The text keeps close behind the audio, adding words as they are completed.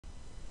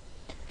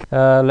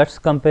Let's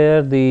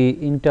compare the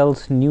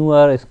Intel's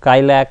newer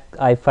Skylake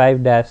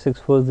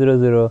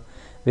i5-6400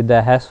 with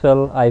the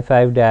Haswell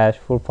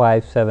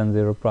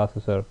i5-4570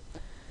 processor.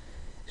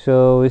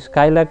 So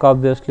Skylake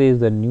obviously is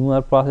the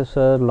newer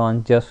processor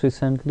launched just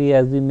recently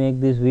as we make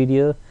this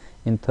video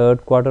in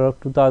third quarter of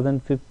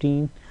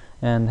 2015,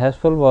 and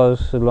Haswell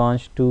was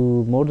launched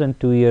more than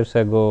 2 years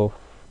ago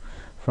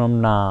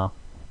from now.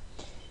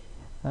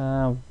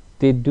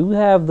 They do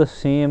have the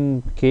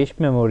same cache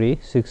memory,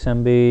 6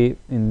 MB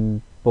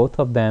in both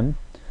of them.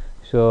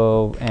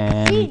 So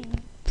and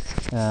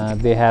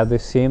they have the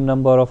same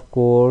number of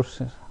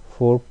cores,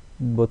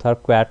 both are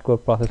quad core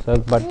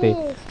processors, but they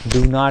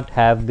do not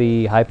have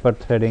the hyper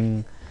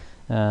threading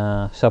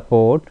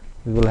support.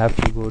 We will have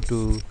to go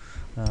to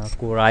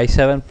core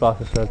i7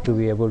 processor to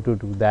be able to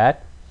do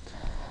that.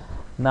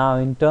 Now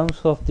in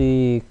terms of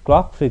the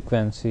clock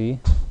frequency,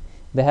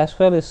 the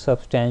Haswell is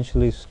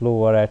substantially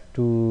slower at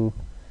 2.7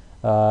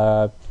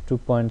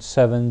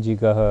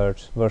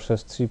 gigahertz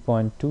versus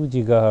 3.2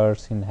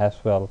 gigahertz in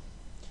Haswell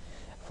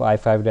for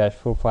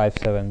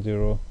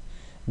i5-4570.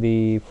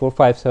 The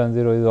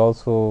 4570 is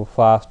also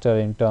faster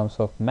in terms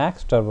of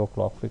max turbo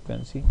clock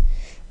frequency.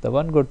 The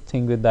one good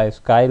thing with the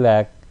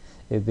Skylake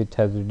is it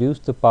has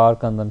reduced the power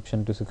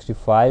consumption to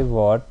 65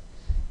 watt.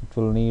 It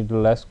will need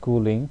less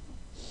cooling,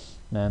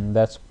 and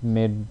that's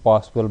made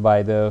possible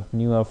by the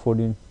newer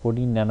 14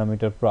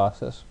 nanometer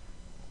process.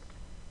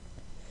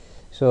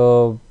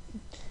 So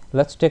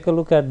let's take a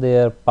look at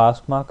their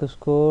pass mark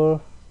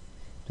score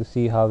to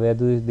see how well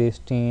do they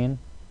stand.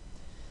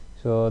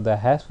 So the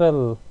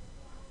Haswell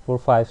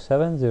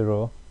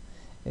 4570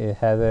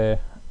 has a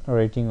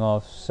rating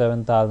of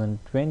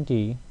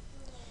 7020,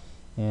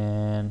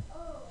 and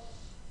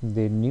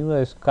the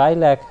newer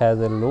Skylake has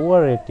a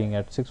lower rating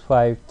at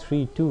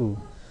 6532.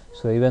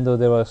 So even though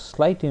there was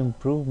slight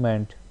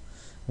improvement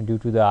due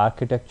to the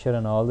architecture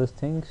and all these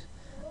things,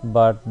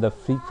 but the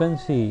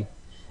frequency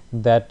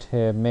that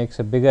makes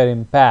a bigger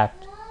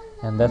impact,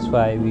 and that's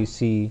why we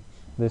see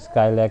the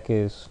Skylake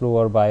is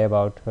slower by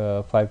about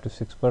 5 to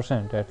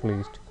 6% at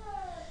least.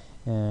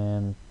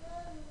 And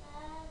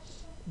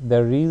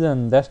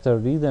that's the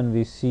reason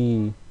we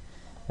see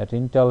that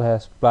Intel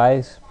has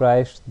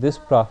priced this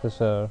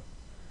processor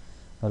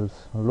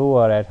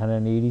lower at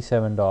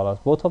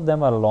 $187. Both of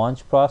them are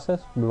launch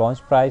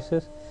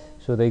prices,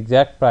 so the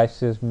exact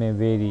prices may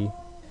vary.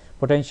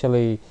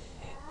 Potentially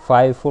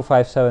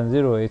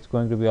 4570 is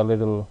going to be a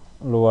little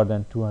lower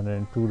than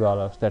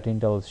 $202 that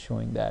Intel is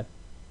showing that.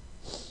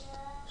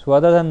 So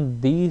other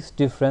than these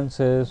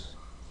differences,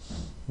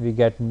 we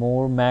get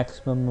more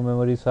maximum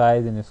memory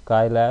size in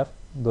Skylake,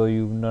 though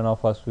none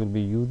of us will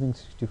be using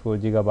 64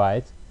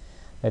 gigabytes,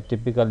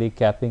 typically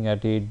capping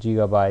at 8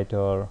 gigabyte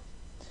or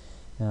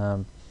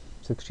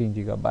 16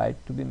 gigabyte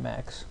to be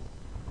max.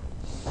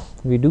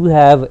 We do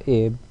have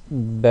a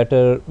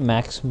better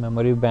max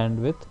memory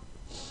bandwidth,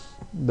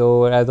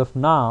 though as of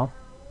now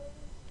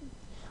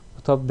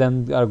both of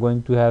them are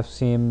going to have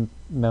same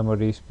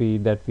memory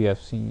speed that we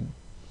have seen.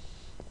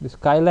 The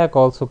Skylake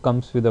also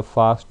comes with a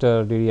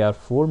faster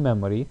DDR4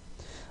 memory,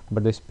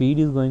 but the speed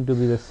is going to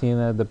be the same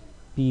as the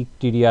peak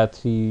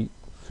DDR3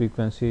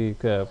 frequency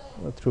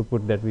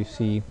throughput that we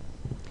see.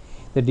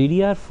 The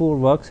DDR4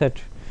 works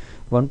at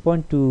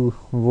 1.2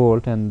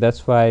 volt, and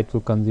that's why it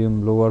will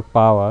consume lower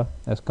power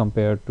as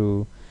compared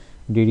to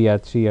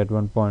DDR3 at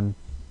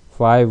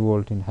 1.5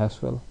 volt in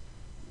Haswell.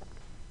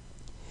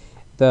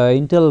 The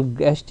Intel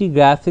HD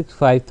Graphics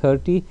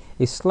 530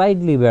 is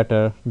slightly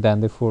better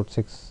than the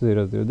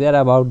 4600. They are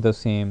about the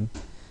same.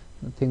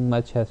 Nothing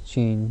much has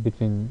changed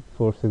between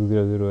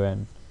 4600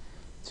 and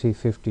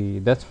 350.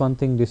 That's one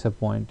thing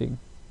disappointing.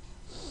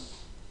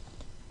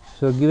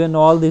 So given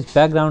all this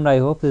background, I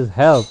hope this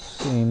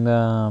helps. In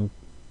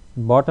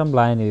bottom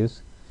line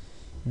is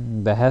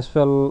the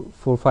Haswell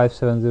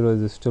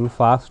 4570 is still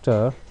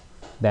faster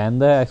than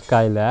the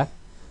Skylake,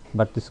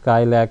 but the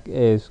Skylake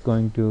is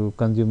going to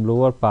consume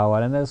lower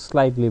power and has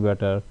slightly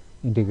better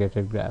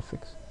integrated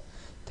graphics.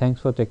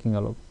 Thanks for taking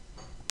a look.